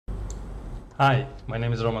Hi, my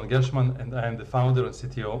name is Gershman and I am the founder and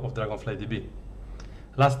CTO of DragonflyDB.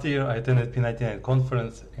 Last year I attended P99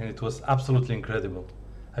 Conference and it was absolutely incredible.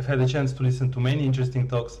 I've had a chance to listen to many interesting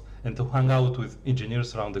talks and to hang out with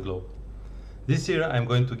engineers around the globe. This year I'm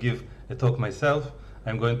going to give a talk myself.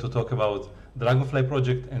 I'm going to talk about Dragonfly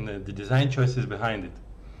project and the design choices behind it.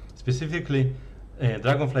 Specifically,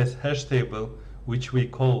 Dragonfly's hash table, which we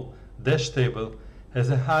call dash table,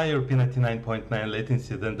 has a higher P99.9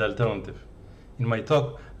 latency than the alternative. In my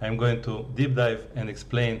talk, I'm going to deep dive and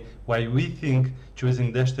explain why we think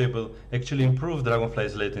choosing dash table actually improves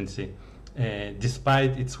Dragonfly's latency,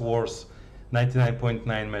 despite its worse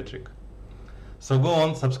 99.9 metric. So go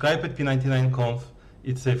on, subscribe at P99 CONF.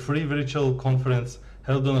 It's a free virtual conference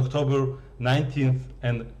held on October 19th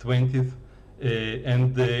and 20th,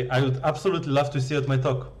 and I would absolutely love to see you at my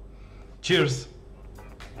talk. Cheers!